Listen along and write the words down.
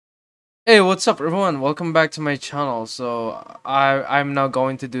Hey, what's up everyone? Welcome back to my channel. I'm now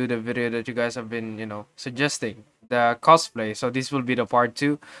going to do the video that you guys have been, suggesting, the cosplay. So this will be the part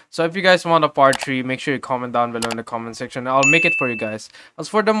 2. So if you guys want a part 3, make sure you comment down below in the comment section. I'll make it for you guys. As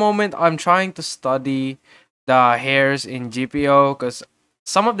for the moment, I'm trying to study the hairs in GPO cuz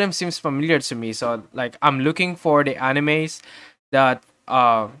some of them seems familiar to me. So like I'm looking for the animes that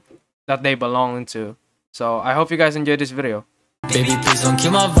that they belong to. So I hope you guys enjoy this video. Baby, please don't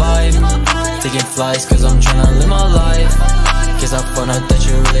kill my vibe. Taking flights, cause I'm tryna live my life. Cause I found out that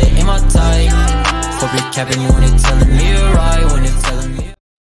you really ain't my type. Hope you're capping you when you're telling me you're right. When you're telling me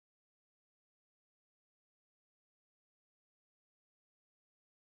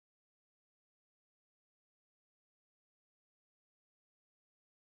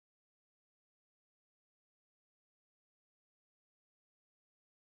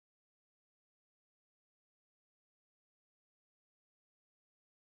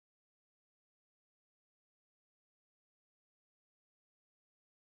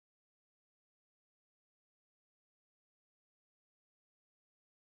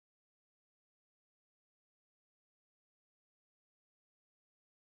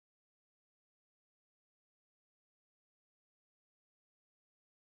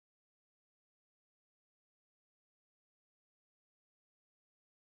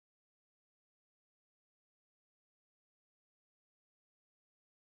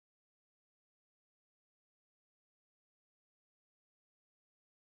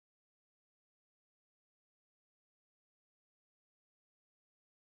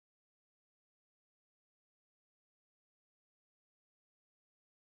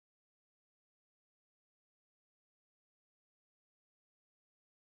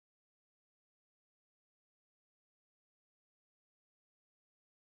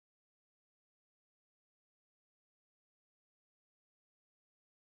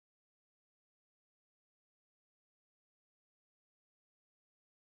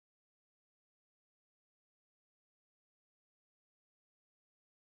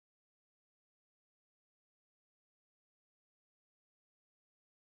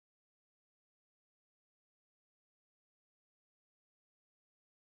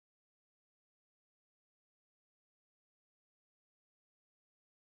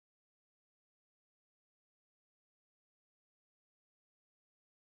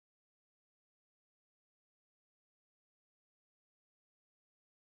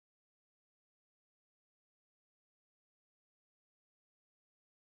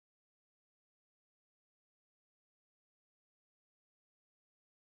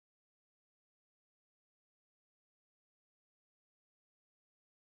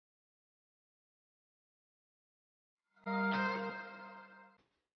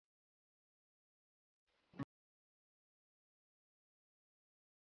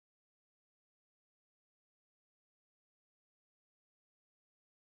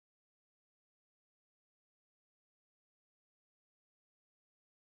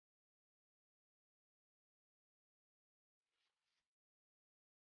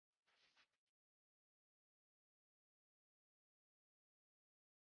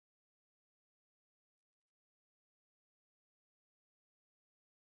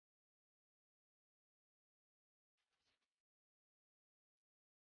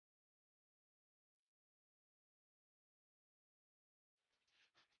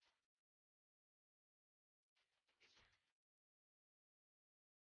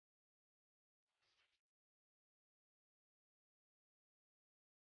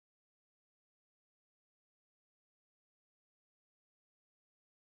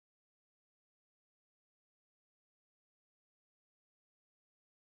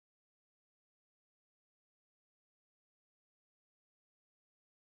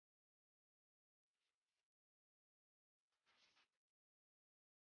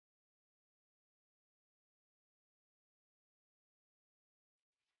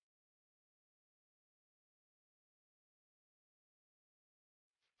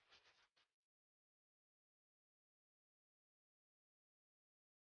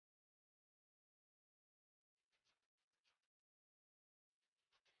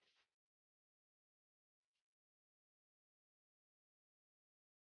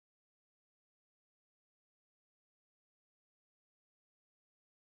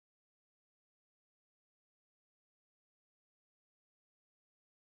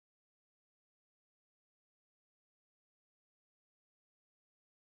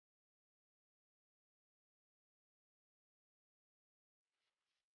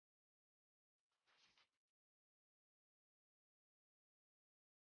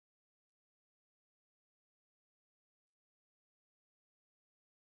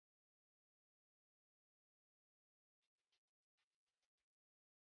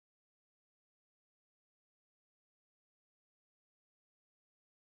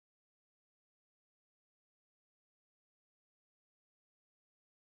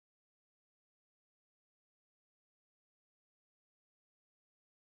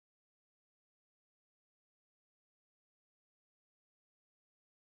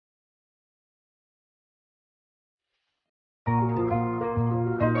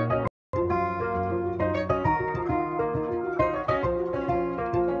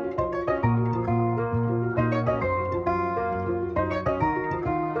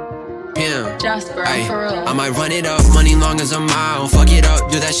Jasper, Ay, for real. I might run it up, money long as a mile. Fuck it up,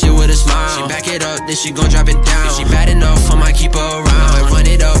 do that shit with a smile. She back it up, then she gon' drop it down. If she bad enough, I might keep her around. I might run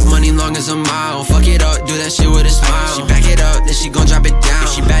it up, money long as a mile. Fuck it up, do that shit with a smile. She back it up, then she gon' drop it down.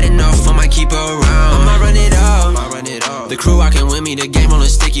 If she bad enough, I might keep her around. I might run it up, the crew rockin' with me, the game rollin'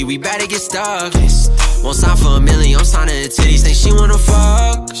 sticky. We better get stuck. Won't sign for $1 million, I'm signing her titties. Think she wanna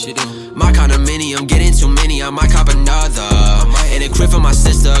fuck? She do. My condominium, getting too many, I might cop another. And a crib for my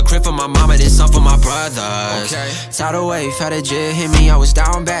sister, a crib for my mama, then some for my brothers. Tidal wave, had a jet hit me, I was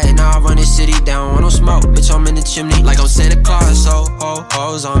down bad. Now I run this city down, I don't smoke, bitch, I'm in the chimney. Like I'm Santa Claus, so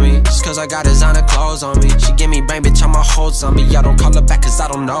hoes on me. Just cause I got designer clothes on me. She give me brain, bitch, I'ma hold on me. I don't call her back cause I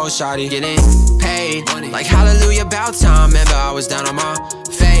don't know, shawty. Getting paid, like hallelujah, about time. Remember I was down on my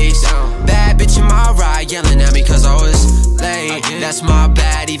face. Bad bitch in my ride, yelling at me cause I was late. That's my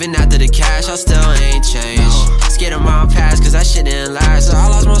bad, even after the cash, I still ain't changed. Scared of my past cause that shit didn't last. I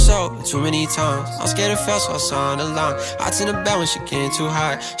lost my soul too many times. I'm scared of fail, so I saw the line. I turn the bell when shit getting too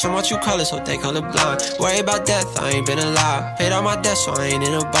high. Show my true colors, so they colorblind. Worry about death, I ain't been alive. Paid all my debts, so I ain't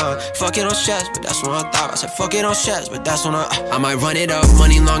in a bond. Fuck it on stress, but that's when I thought. I said fuck it on stress, but that's when I might run it up,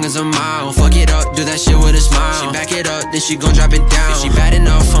 money long as a mile. Fuck it up, do that shit with a smile. She back it up, then she gon' drop it down. If she bad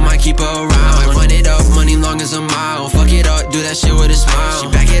enough, I might keep her around. I might run it up, money long as a mile. Fuck it up, do that shit with a smile. She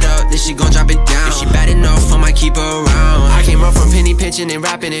back it up, then she gon' drop it down. If she bad enough, I might keep her around. I came up from penny pinching and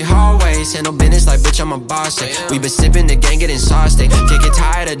rapping in hallways. Handle business like bitch, I'm a boss. We been sipping the gang, getting sauced. Can't get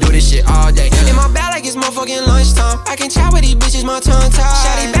tired of do this shit all day. In my bag like it's motherfucking lunchtime. I can chat with these bitches, my tongue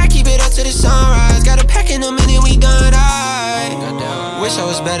tied. Shawty back, keep it up to the sunrise. Got a pack in a minute, we gon' die. Wish I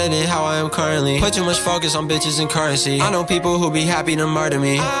was better than how I am currently. Put too much focus on bitches and currency. I know people who be happy to murder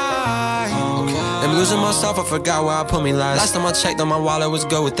me. I'm losing myself, I forgot where I put me last. Last time I checked on my wallet was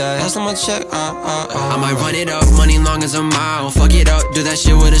good with that. Last time I checked, I might run it up, money long as a mile. Fuck it up, do that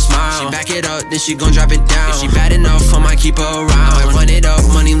shit with a smile. She back it up, then she gon' drop it down. If she bad enough, I might keep her around. I might run it up,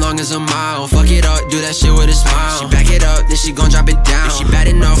 money long as a mile. Fuck it up, do that shit with a smile. She back it up, then she gon' drop it down. If she bad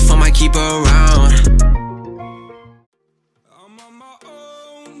enough, I might keep her around. I'm on my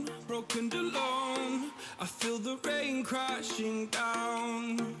own, broken alone. I feel the rain crashing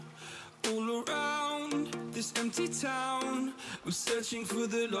down. All around this empty town, I'm searching for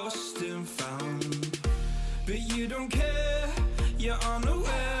the lost and found. But you don't care, you're on